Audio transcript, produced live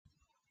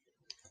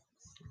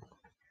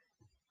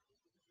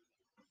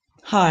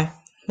Hi,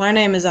 my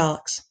name is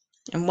Alex,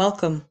 and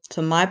welcome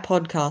to my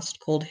podcast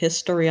called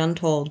History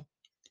Untold.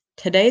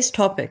 Today's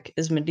topic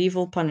is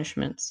medieval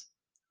punishments,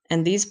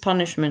 and these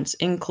punishments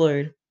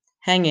include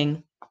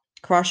hanging,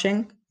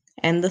 crushing,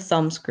 and the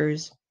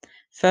thumbscrews.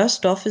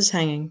 First off is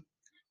hanging.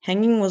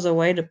 Hanging was a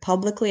way to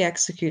publicly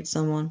execute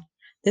someone.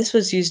 This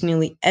was used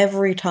nearly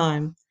every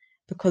time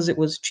because it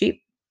was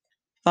cheap,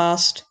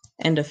 fast,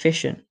 and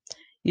efficient,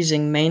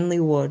 using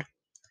mainly wood.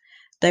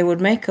 They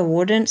would make a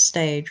wooden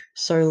stage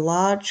so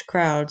large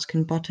crowds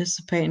can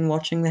participate in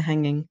watching the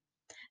hanging.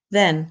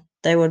 Then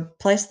they would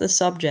place the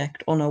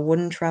subject on a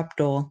wooden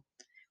trapdoor,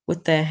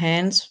 with their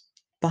hands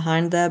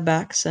behind their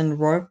backs and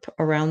rope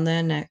around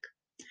their neck.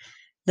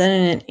 Then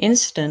in an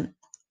instant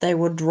they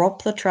would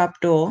drop the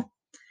trapdoor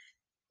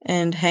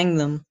and hang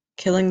them,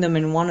 killing them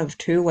in one of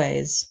two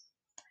ways,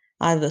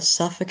 either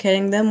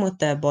suffocating them with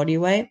their body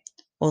weight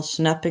or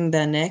snapping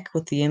their neck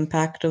with the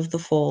impact of the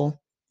fall.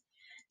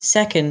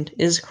 Second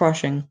is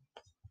crushing.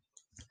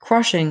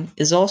 Crushing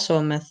is also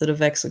a method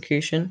of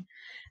execution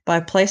by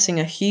placing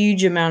a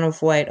huge amount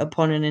of weight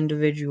upon an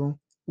individual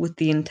with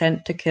the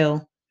intent to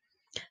kill,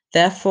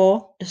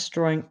 therefore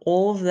destroying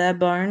all of their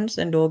bones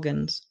and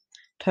organs,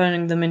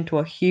 turning them into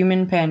a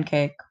human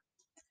pancake.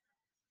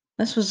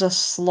 This was a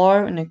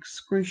slow and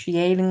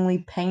excruciatingly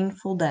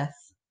painful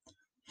death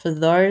for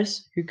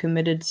those who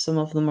committed some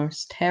of the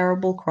most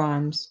terrible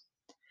crimes.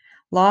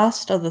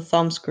 Last are the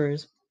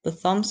thumbscrews. The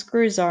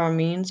thumbscrews are a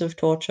means of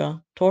torture.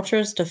 Torture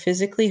is to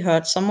physically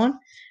hurt someone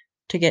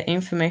to get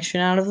information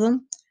out of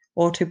them,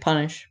 or to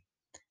punish.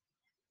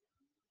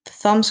 The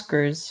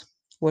thumbscrews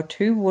were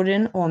two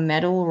wooden or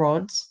metal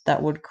rods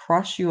that would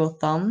crush your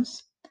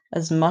thumbs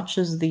as much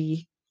as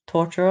the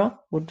torturer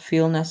would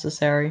feel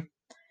necessary.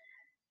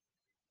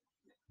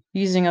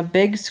 Using a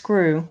big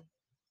screw,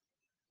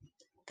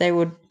 they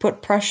would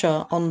put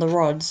pressure on the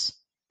rods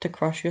to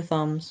crush your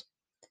thumbs.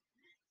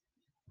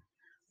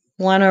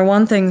 Well, I know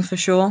one thing for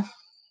sure.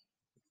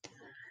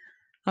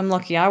 I'm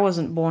lucky I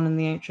wasn't born in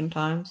the ancient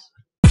times.